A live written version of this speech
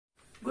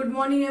Good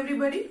morning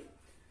everybody.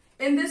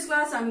 In this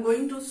class I am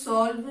going to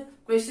solve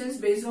questions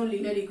based on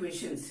linear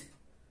equations.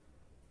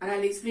 And I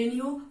will explain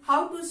you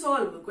how to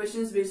solve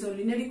questions based on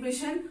linear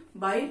equation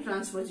by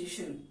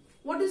transposition.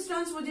 What is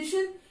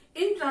transposition?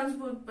 In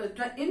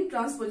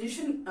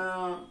transposition,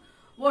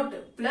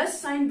 what?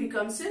 Plus sign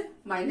becomes a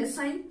minus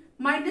sign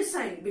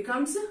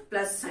becomes a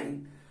plus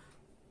sign.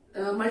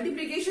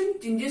 Multiplication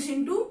changes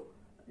into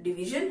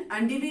division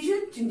and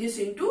division changes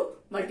into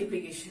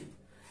multiplication.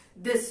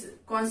 This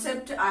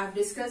concept I have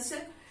discussed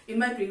in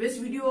my previous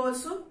video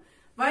also.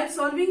 While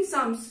solving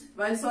sums,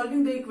 while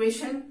solving the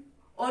equation,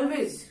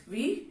 always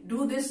we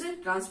do this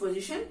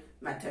transposition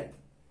method.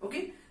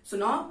 Okay. So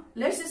now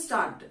let's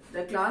start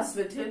the class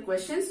with here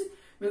questions,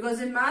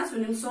 because in maths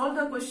when you solve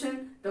the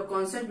question the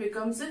concept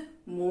becomes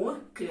more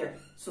clear.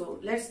 So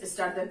let's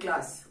start the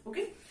class.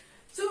 Okay.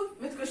 So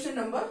with question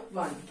number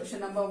 1. Question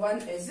number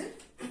 1 is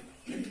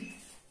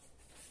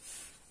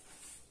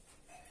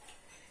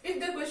if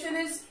the question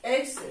is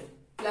x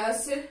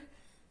plus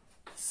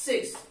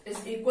 6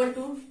 is equal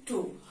to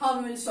 2, how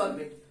we will solve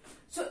it?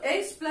 So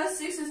x plus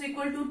 6 is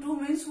equal to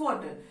 2 means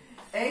what?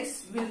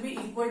 X will be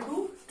equal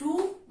to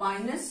 2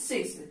 minus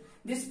 6.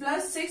 This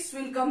plus 6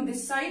 will come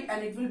this side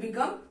and it will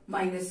become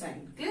minus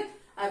sign. Clear?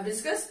 I have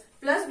discussed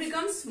plus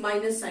becomes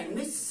minus sign,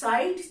 means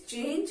side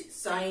change,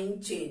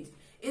 sign change.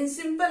 In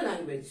simple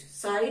language,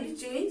 side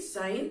change,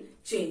 sign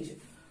change.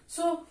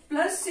 So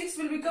plus 6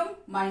 will become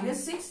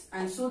minus 6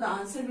 and so the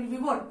answer will be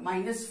what?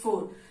 Minus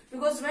 4.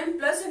 Because when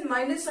plus and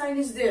minus sign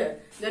is there,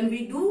 then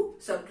we do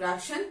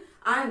subtraction,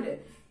 and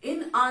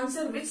in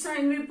answer which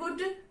sign we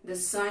put? The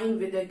sign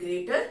with a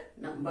greater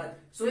number.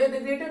 So here the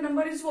greater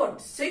number is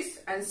what? 6,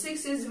 and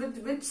 6 is with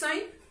which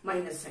sign?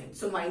 Minus sign.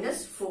 So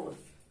minus 4.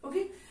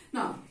 Okay.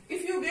 Now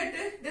if you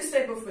get this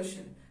type of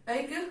question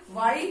like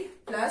y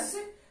plus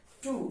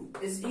 2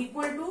 is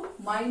equal to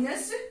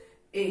minus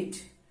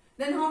 8,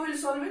 then how will you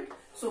solve it?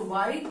 So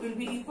y will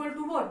be equal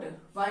to what?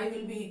 Y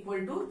will be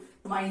equal to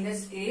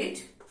minus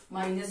 8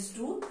 minus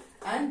 2,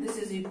 and this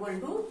is equal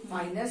to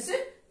minus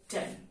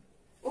 10.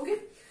 Okay.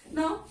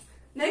 Now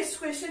next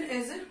question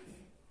is,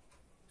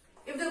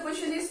 if the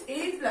question is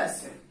a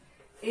plus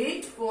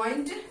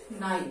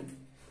 8.9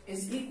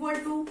 is equal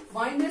to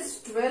minus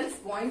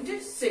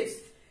 12.6.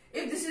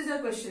 If this is the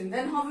question,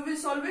 then how we will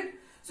solve it?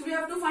 So we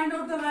have to find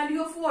out the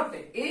value of what?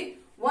 A.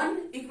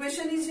 One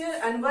equation is here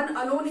and one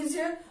unknown is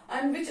here,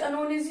 and which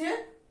unknown is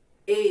here?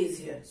 A is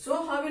here.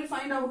 So how we will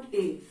find out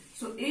A?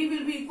 So A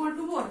will be equal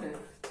to what?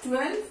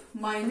 12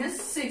 minus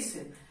 6,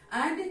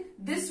 and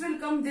this will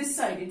come this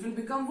side. It will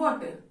become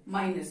what?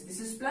 Minus. This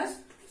is plus.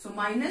 So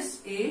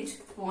minus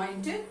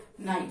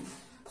 8.9.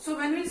 So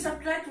when we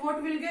subtract,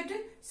 what we will get?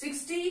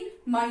 16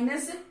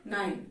 minus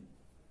 9.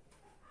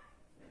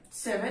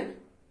 7.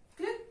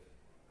 Clear?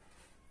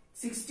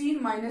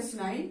 16 minus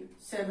 9.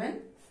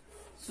 7.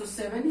 So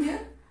 7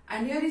 here.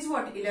 And here is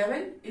what?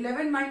 11.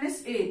 11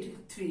 minus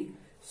 8. 3.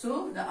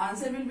 So the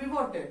answer will be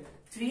what?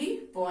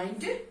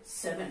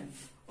 3.7.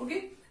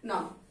 Okay.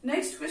 Now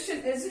next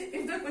question is,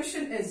 if the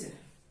question is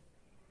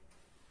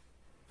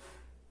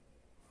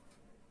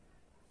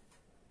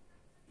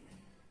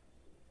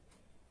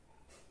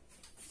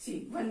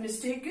see, one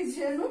mistake is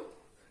here, no?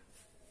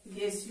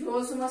 Yes, you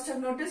also must have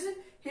noticed it.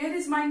 Here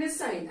is minus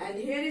sign and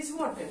here is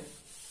what?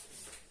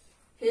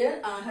 Here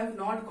I have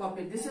not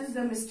copied. This is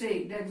the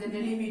mistake that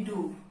generally we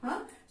do.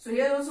 So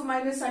here also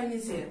minus sign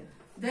is here.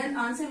 Then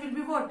answer will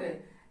be what?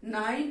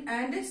 9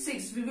 and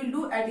 6. We will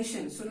do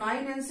addition. So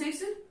 9 and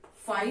 6,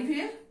 5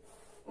 here.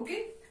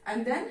 Okay.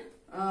 And then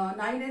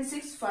 9 and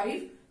 6,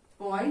 5.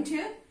 Point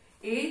here.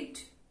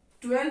 8,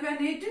 12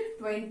 and 8,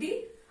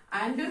 20.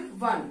 And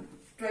 1.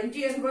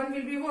 20 and 1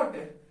 will be what?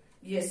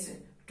 Yes,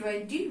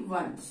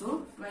 21.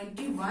 So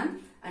 21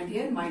 and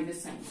here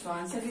minus sign. So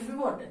answer will be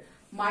what?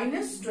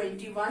 Minus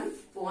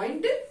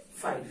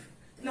 21.5.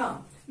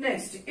 Now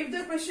next, if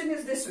the question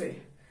is this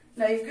way,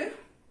 like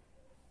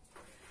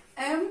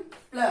m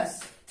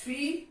plus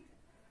 3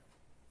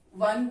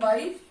 1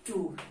 by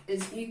 2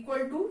 is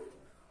equal to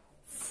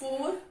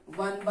 4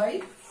 1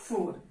 by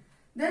 4.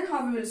 Then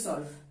how we will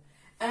solve?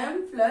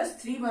 M plus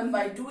 3 1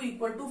 by 2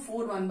 equal to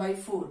 4 1 by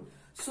 4.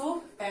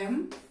 So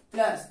m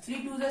plus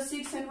 3 2 is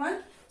 6 and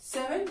 1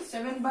 7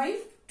 7 by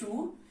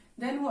 2.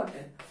 Then what?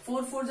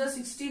 4 4 is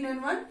 16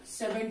 and 1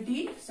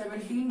 17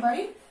 17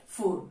 by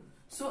 4.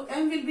 So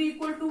m will be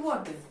equal to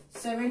what?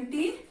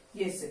 17.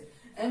 Yes,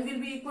 m will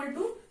be equal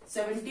to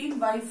 17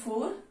 by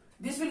 4.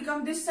 This will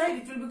come this side.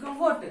 It will become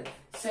what?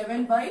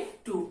 7 by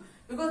 2.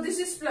 Because this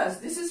is plus.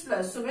 This is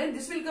plus. So when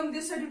this will come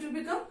this side, it will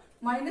become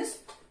minus.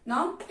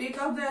 Now take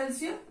out the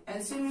LCM.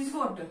 LCM is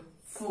what?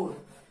 4.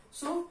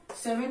 So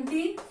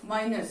 17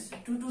 minus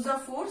 2 2s are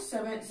 4.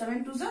 7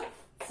 2s are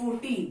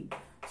 14.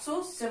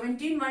 So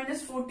 17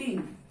 minus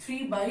 14.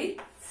 3 by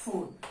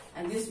 4.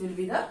 And this will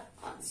be the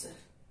answer.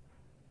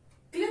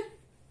 Clear?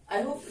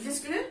 I hope it is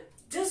clear.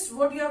 Just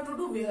what you have to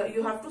do,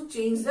 you have to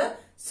change the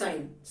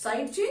sign.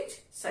 Side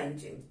change, sign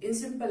change. In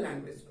simple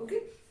language.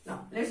 Okay.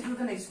 Now let's do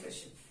the next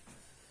question.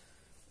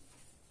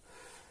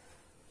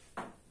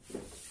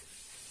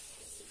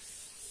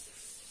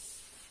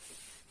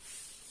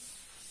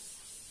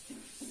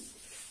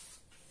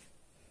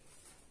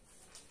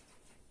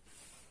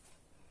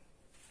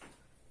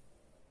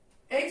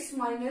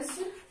 minus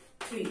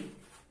 3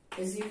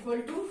 is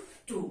equal to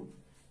 2.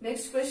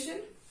 Next question.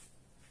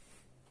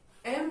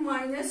 M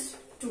minus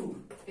 2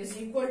 is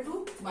equal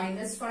to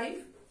minus 5.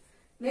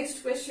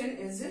 Next question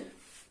is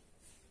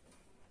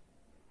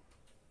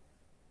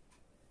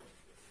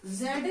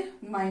Z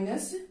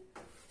minus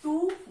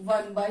 2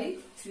 1 by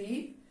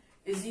 3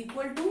 is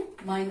equal to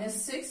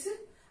minus 6.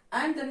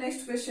 And the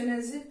next question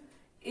is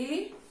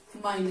A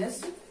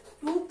minus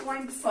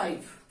 2.5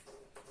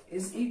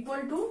 is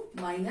equal to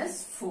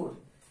minus 4.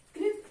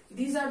 Clear?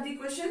 These are the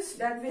questions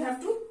that we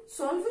have to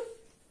solve.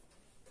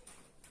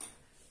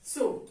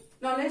 So,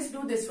 now let's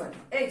do this one.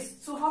 X.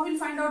 So, how we'll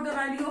find out the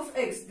value of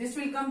X? This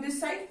will come this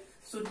side.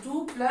 So,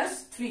 2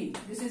 plus 3.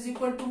 This is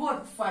equal to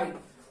what? 5.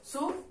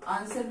 So,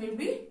 answer will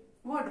be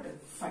what?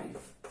 5.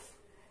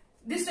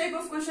 This type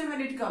of question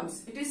when it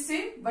comes, it is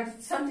same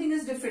but something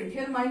is different.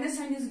 Here minus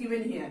sign is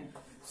given here.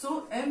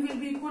 So, M will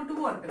be equal to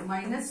what?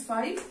 Minus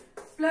 5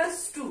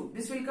 plus 2.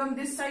 This will come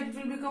this side, it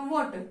will become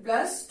what?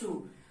 Plus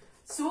 2.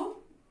 So,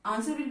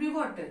 answer will be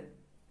what?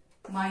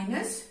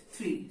 Minus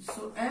 3.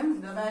 So, M,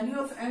 the value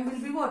of M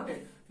will be what?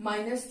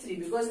 Minus 3.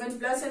 Because when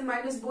plus and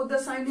minus both the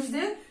sign is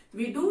there,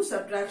 we do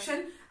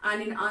subtraction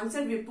and in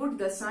answer we put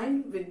the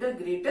sign with the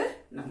greater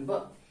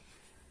number.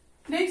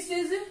 Next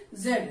is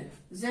Z.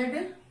 Z.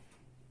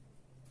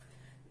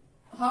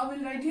 How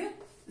will write here?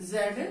 Z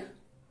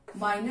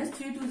minus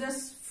 3 to the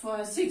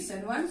 6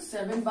 and 1,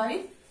 7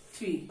 by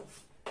 3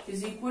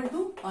 is equal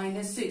to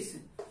minus 6.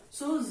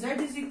 So, Z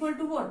is equal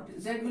to what?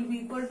 Z will be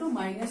equal to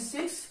minus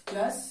 6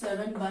 plus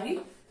 7 by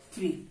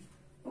 3.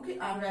 Okay,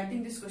 I am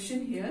writing this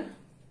question here.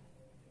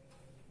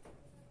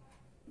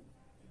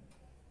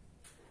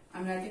 I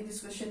am writing this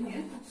question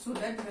here so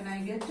that when I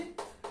get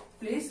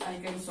place, I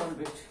can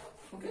solve it.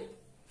 Okay.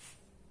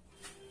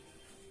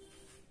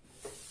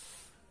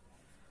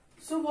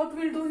 So, what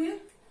we'll do here?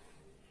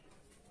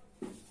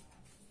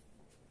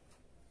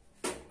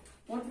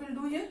 What we'll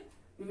do here?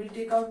 We will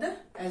take out the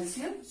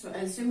LCM. So,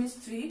 LCM is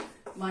 3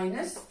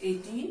 minus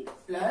 18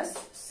 plus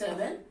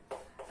 7.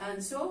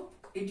 And so,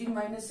 18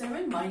 minus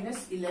 7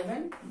 minus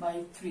 11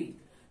 by 3.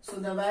 So,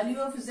 the value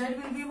of Z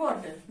will be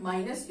what?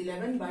 Minus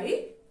 11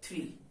 by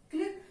 3.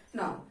 Clear?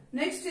 Now,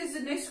 next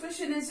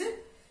question is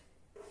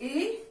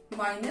A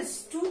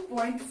minus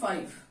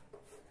 2.5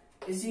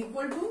 is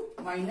equal to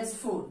minus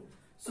 4.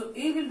 So,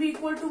 A will be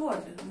equal to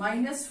what?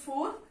 Minus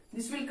 4.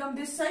 This will come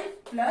this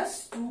side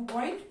plus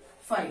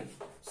 2.5.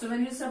 So,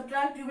 when you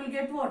subtract, you will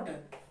get what?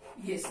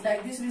 Yes,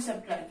 like this we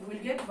subtract. We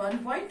will get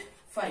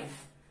 1.5.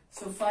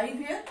 So, 5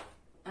 here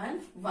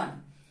and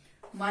 1.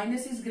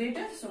 Minus is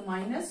greater. So,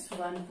 minus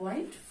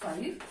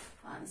 1.5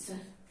 answer.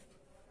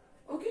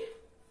 Okay.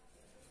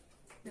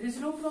 There is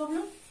no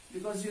problem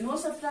because you know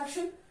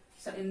subtraction.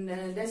 So, in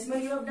decimal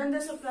you have done the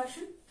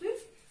subtraction. Clear?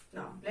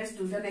 Now, let's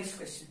do the next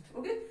question.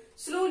 Okay.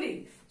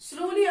 Slowly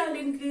I will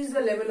increase the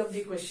level of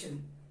the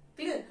question.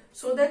 Clear?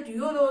 So that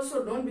you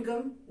also don't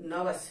become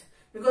nervous.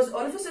 Because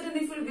all of a sudden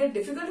if you get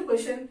difficult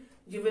question,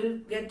 you will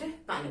get a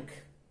panic.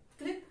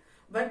 Clear?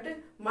 But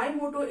my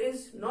motto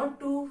is not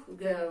to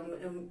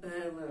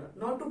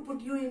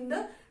put you in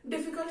the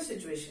difficult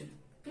situation.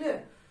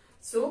 Clear?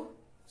 So,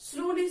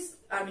 slowly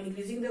I am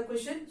increasing the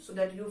question so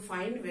that you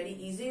find very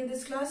easy in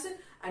this class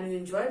and you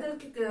enjoy the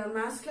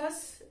maths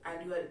class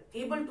and you are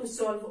able to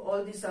solve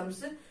all the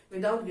sums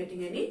without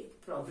getting any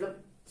problem.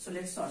 So,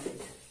 let's solve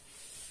it.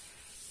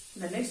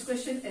 The next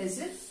question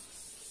is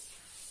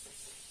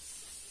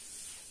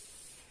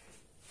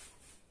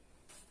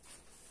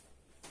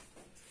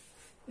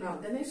now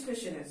the next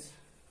question is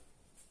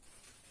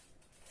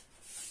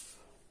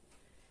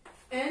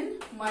n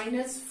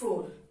minus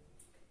 4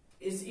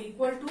 is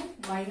equal to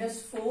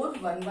minus 4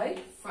 1 by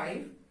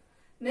 5.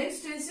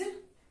 Next is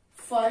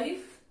 5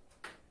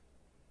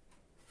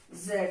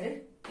 z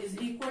is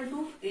equal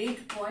to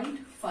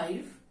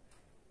 8.5.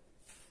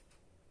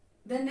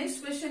 The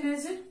next question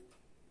is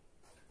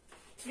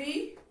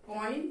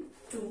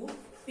 3.2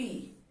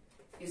 p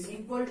is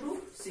equal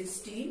to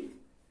 16.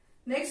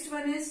 Next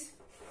one is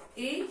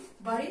a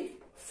by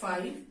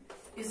 5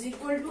 is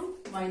equal to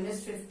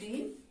minus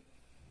 15.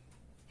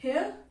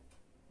 Here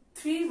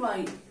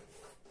 3y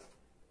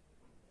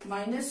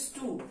minus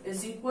 2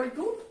 is equal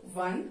to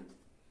 1.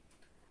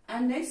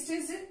 And next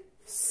is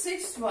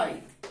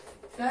 6y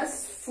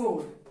plus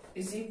 4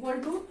 is equal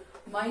to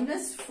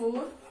minus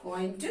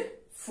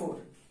 4.4.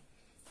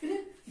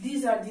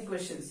 These are the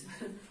questions.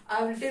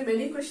 I will take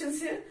many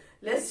questions here.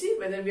 Let's see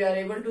whether we are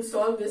able to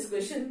solve this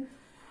question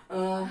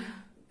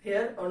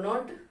here or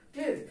not.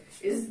 Clear?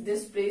 Is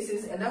this place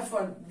is enough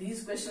for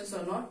these questions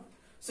or not?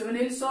 So when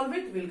we will solve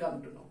it, we will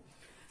come to know.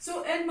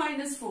 So n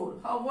minus 4.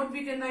 What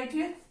we can write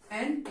here?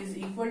 N is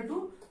equal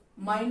to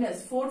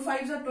minus 4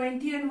 5s are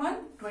 20 and 1.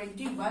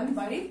 21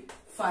 by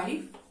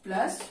 5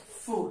 plus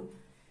 4.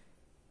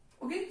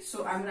 Okay,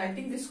 so I am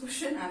writing this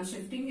question. I am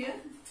shifting here.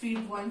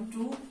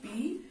 3.2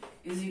 p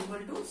is equal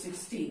to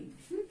 16.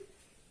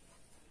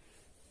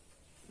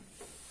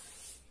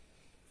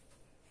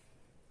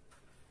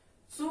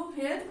 So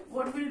here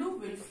what we'll do?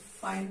 We'll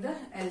find the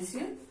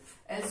LCM.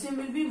 LCM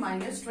will be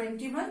minus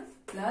 21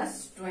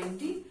 plus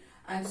 20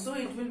 and so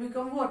it will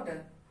become what?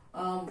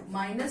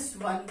 Minus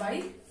 1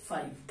 by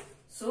 5.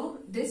 So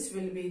this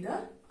will be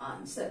the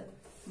answer,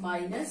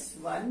 minus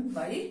 1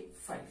 by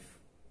 5.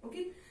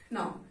 Okay.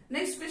 Now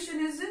next question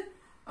is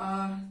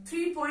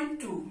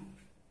 3.2.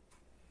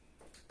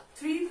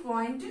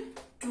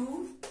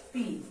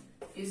 3.2p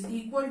is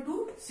equal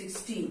to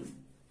 16.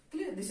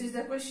 Clear? This is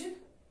the question.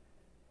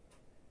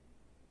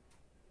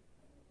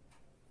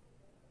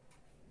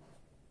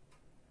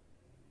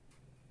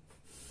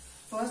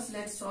 First,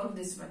 let's solve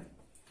this one.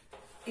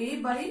 A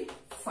by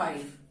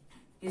 5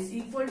 is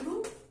equal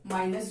to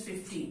minus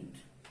 15.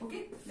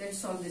 Okay, let's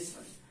solve this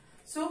one.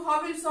 So,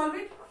 how will solve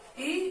it?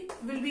 A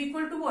will be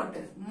equal to what?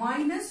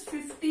 Minus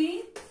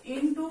 15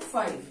 into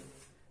 5.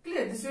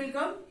 Clear? This will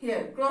come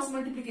here, cross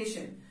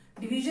multiplication.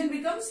 Division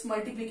becomes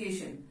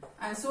multiplication.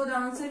 And so, the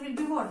answer will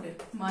be what?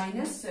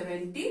 Minus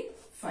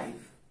 75.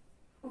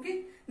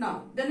 Okay.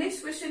 Now, the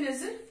next question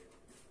is,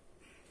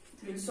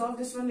 we'll solve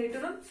this one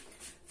later on.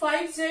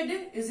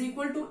 5z is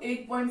equal to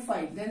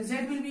 8.5. Then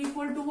z will be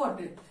equal to what?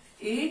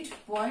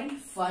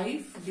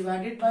 8.5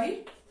 divided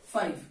by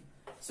 5.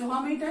 So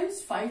how many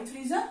times? 5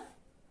 3s are?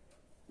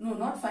 No,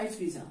 not 5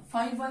 3s are.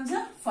 5 1s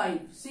are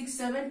 5. 6,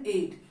 7,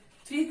 8.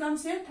 3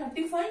 comes here,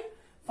 35.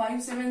 5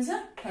 7s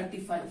are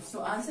 35.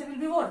 So answer will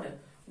be what?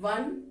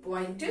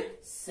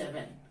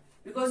 1.7.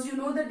 Because you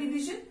know the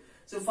division.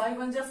 So 5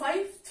 1s are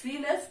 5. 3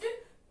 left.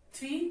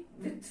 3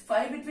 with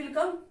 5 it will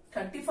come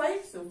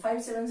 35. So 5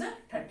 7s are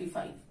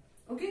 35.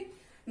 Okay.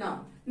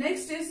 Now,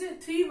 next is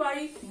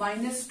 3y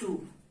minus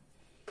 2.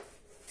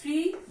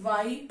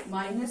 3y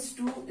minus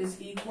 2 is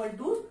equal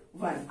to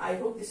 1. I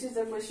hope this is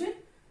the question.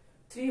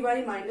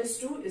 3y minus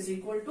 2 is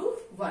equal to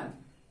 1.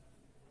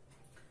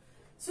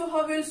 So,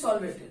 how will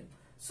solve it?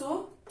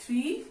 So,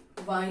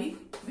 3y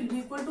will be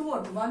equal to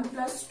what? 1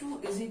 plus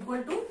 2 is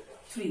equal to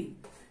 3.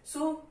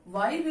 So,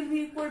 y will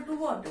be equal to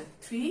what?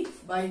 3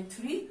 by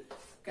 3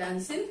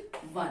 cancel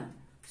 1.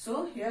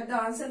 So, here the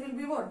answer will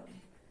be what?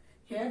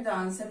 Here the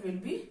answer will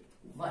be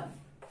 1.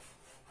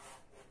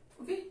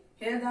 Okay.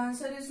 Here the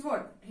answer is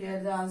what? Here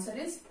the answer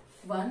is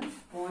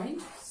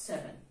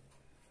 1.7.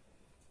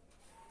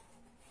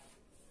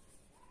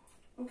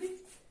 Okay.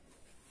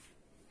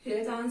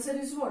 Here the answer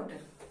is what?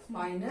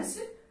 Minus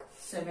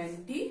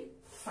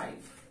 75.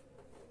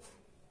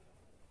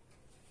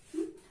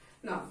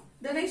 Now,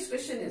 the next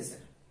question is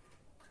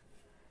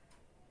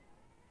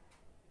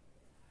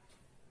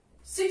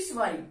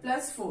 6y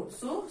plus 4.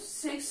 So,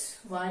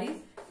 6y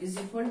is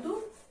equal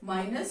to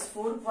minus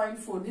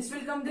 4.4. This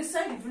will come this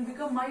side. It will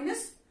become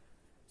minus.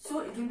 So,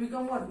 it will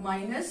become what?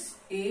 Minus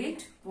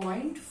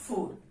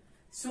 8.4.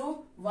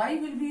 So, y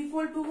will be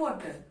equal to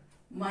what?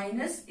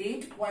 Minus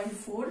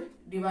 8.4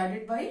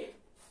 divided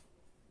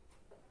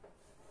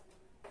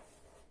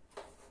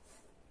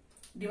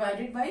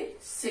by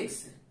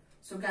 6.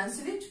 So,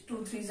 cancel it. 2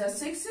 3s are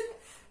 6.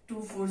 2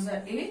 4s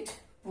are 8.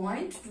 2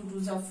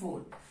 2s are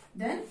 4.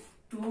 Then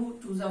 2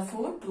 2s are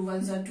 4. 2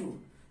 1s are 2.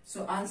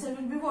 So, answer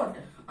will be what?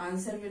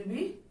 Answer will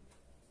be,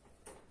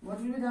 what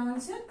will be the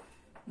answer?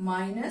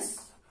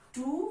 Minus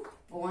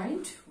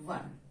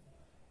 2.1.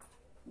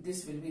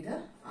 This will be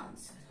the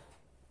answer.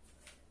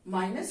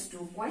 Minus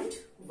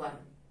 2.1.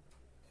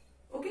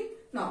 Okay.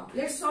 Now,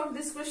 let's solve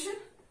this question.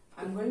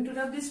 I am going to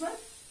rub this one.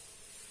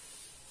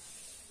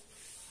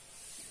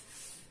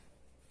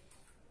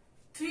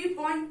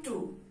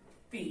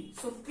 3.2p.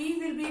 So, p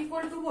will be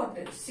equal to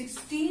what?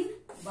 16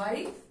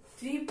 by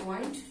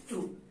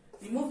 3.2.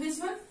 Remove this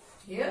one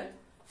here.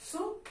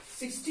 So,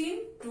 16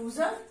 2s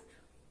are,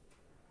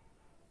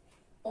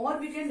 or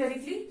we can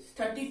directly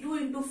 32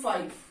 into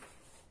 5.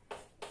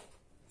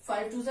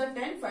 5 2s are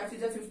 10, 5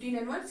 3s are 15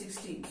 and 1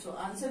 16. So,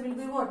 answer will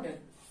be what?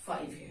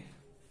 5 here.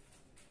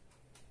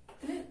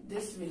 Okay?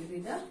 This will be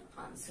the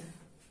answer.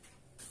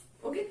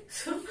 Okay,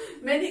 so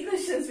many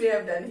questions we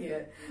have done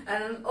here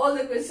and all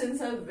the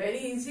questions are very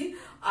easy.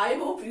 I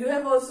hope you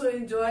have also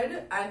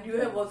enjoyed and you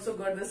have also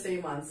got the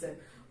same answer.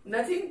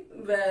 Nothing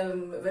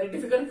very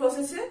difficult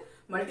process here.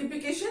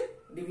 Multiplication,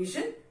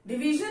 division,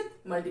 division,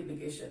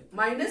 multiplication.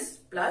 Minus,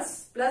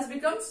 plus, plus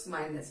becomes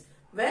minus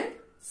when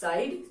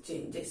side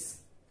changes.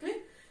 Okay.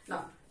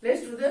 Now,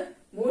 let's do the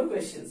more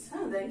questions.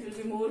 Then it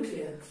will be more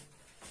clear.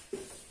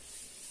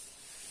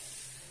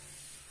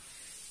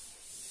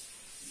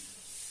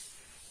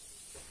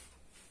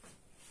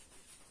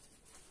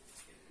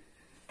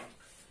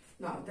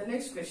 Now, the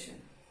next question.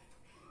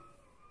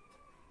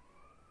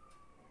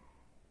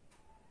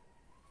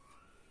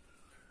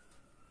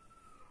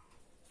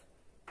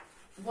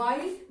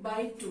 Y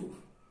by 2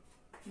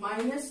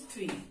 minus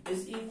 3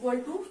 is equal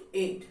to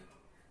 8.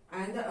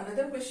 And the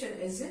another question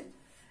is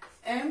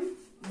m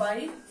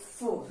by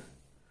 4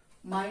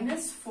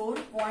 minus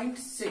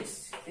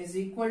 4.6 is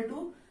equal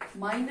to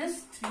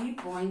minus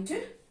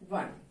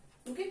 3.1.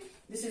 Okay,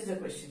 this is the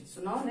question.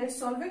 So, now let's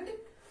solve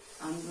it.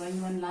 I am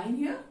drawing one line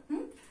here.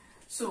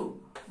 So,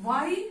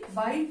 y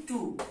by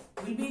 2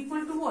 will be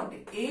equal to what?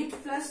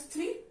 8 plus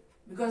 3,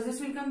 because this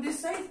will come this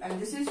side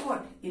and this is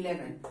what?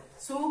 11.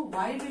 So,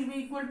 y will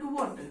be equal to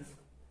what?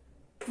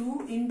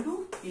 2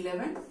 into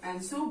 11,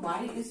 and so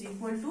y is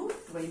equal to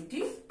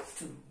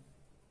 22.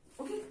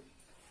 Okay,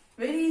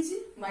 very easy.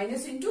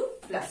 Minus into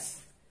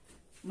plus.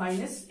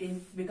 Minus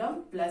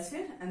become plus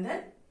here, and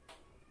then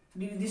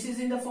this is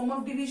in the form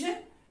of division.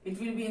 It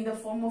will be in the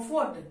form of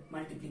what?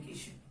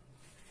 Multiplication.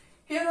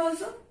 Here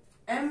also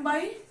m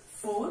by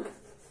 4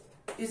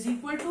 is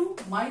equal to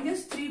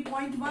minus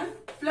 3.1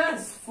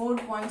 plus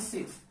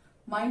 4.6.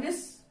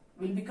 Minus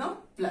will become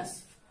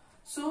plus.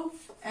 So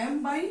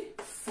m by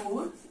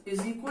 4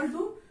 is equal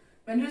to,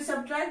 when we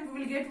subtract, we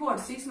will get what?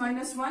 6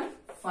 minus 1,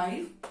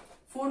 5.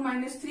 4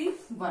 minus 3,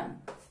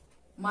 1.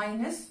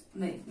 Minus,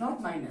 no,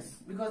 not minus,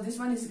 because this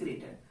one is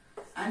greater.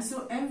 And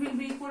so m will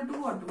be equal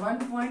to what?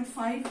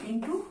 1.5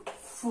 into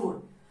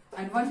 4.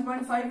 And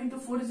 1.5 into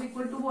 4 is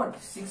equal to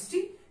what?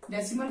 60.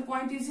 Decimal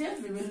point is here.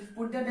 We will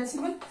put the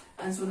decimal.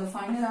 And so the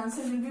final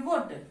answer will be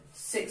what?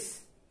 6.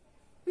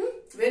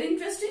 Very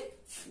interesting?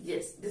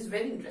 Yes, this is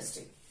very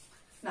interesting.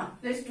 Now,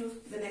 let's do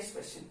the next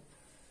question.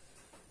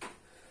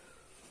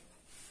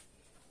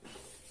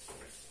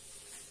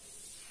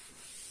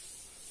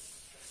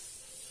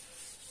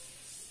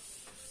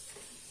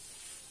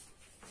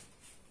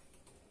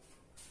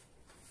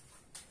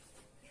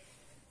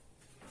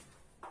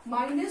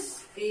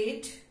 Minus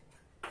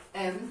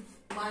 8m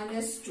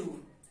minus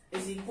 2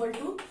 is equal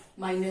to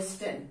minus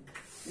 10.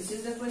 This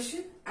is the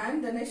question.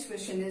 And the next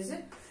question is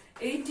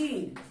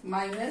 18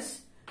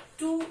 minus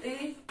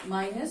 2a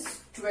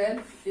minus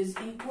 12 is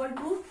equal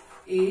to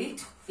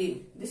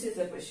 8a. This is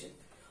the question.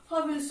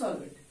 How will we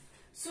solve it?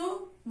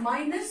 So,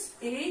 minus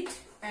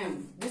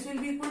 8m. This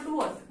will be equal to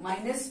what?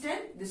 Minus 10.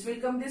 This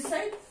will come this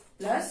side.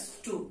 Plus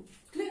 2.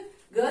 Clear?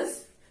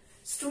 Girls,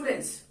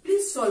 students,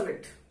 please solve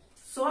it.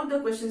 Solve the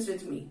questions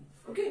with me.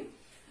 Okay.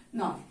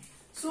 Now,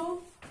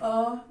 so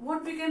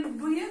what we can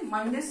do here?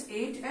 Minus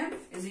 8m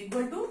is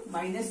equal to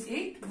minus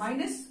 8.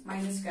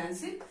 Minus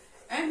cancel.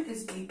 M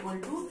is equal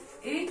to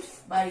 8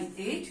 by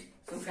 8.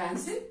 So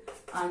cancel.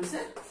 Answer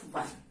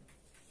 1.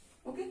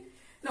 Okay.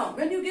 Now,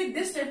 when you get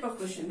this type of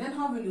question, then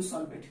how will you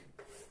solve it?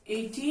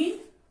 18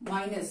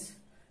 minus.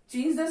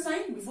 Change the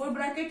sign. Before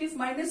bracket, if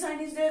minus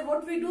sign is there,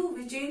 what we do?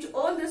 We change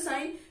all the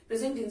sign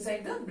present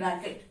inside the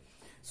bracket.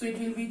 So it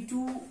will be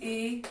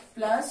 2a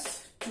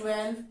plus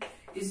 12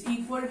 is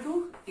equal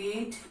to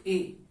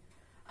 8a.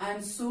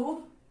 And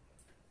so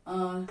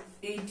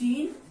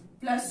 18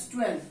 plus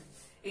 12.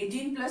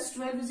 18 plus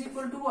 12 is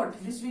equal to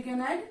what? This we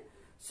can add.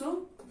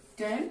 So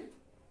 10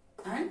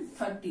 and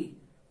 30.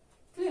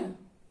 Clear?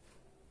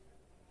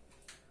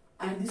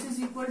 And this is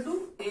equal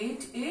to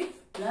 8a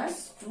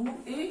plus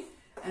 2a.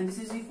 And this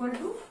is equal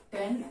to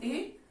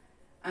 10a.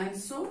 And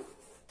so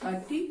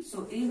 30.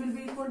 So a will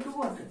be equal to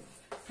what?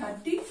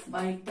 30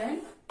 by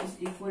 10 is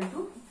equal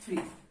to 3.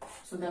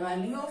 So the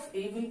value of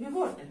a will be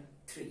what?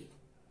 3.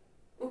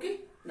 Okay.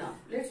 Now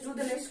let's do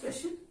the next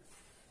question.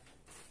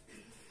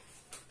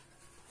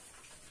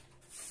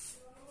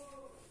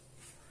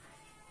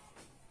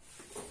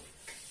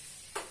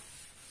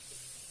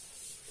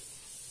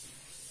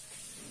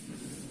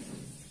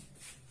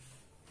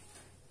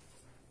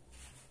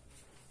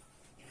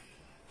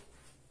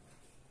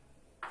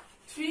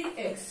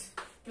 X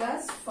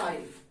plus 5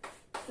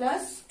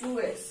 plus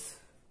 2x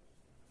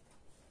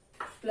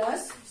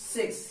plus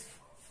 6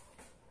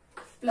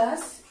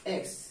 plus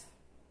x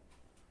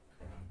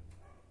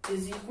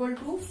is equal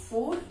to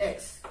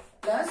 4x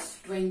plus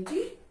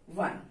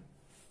 21.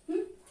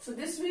 So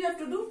this we have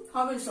to do.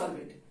 How will we solve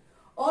it?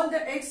 All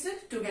the x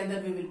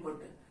together we will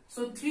put.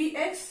 So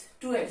 3x,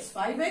 2x,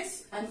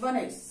 5x and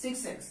 1x,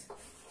 6x.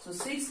 So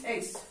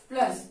 6x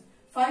plus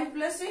 5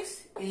 plus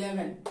 6,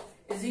 11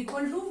 is equal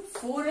to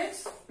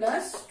 4x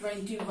plus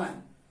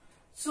 21.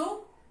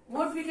 So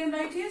what we can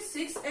write here?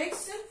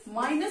 6x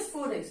minus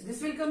 4x.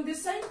 This will come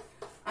this side.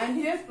 And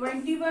here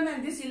 21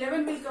 and this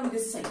 11 will come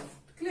this side.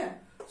 Clear?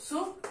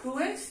 So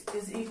 2x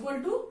is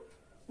equal to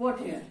what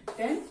here?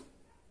 10.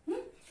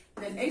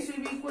 Then x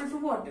will be equal to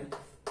what?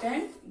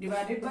 10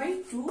 divided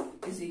by 2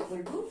 is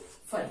equal to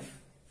 5.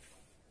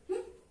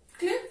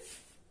 Clear?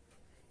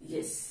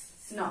 Yes.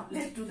 So now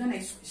let's do the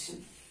next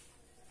question.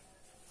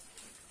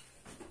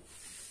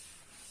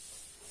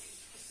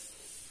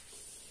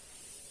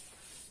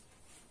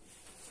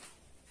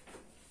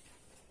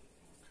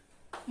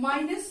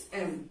 Minus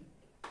m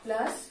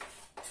plus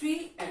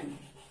 3m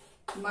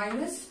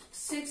minus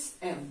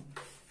 6m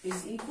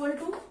is equal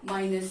to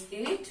minus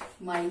 8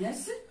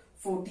 minus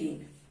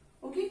 14.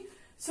 Okay.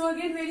 So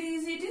again very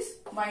easy it is.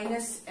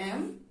 Minus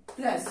m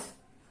plus,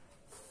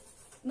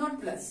 not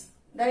plus,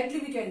 directly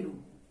we can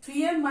do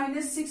 3m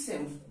minus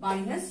 6m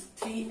minus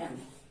 3m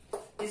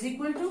is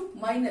equal to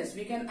minus,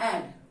 we can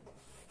add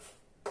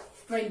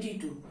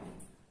 22.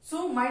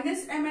 So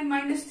minus m and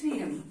minus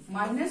 3m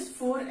minus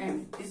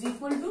 4m is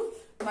equal to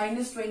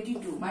minus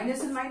 22.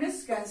 Minus and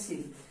minus cancel.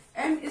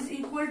 M is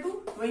equal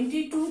to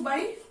 22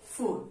 by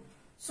 4.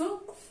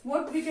 So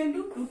what we can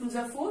do? 2 to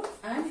the 4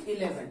 and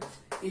 11.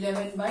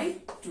 11 by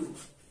 2.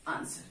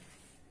 Answer.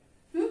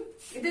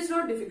 It is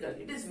not difficult.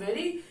 It is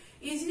very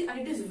easy and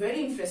it is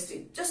very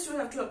interesting. Just you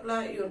have to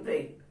apply your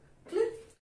brain.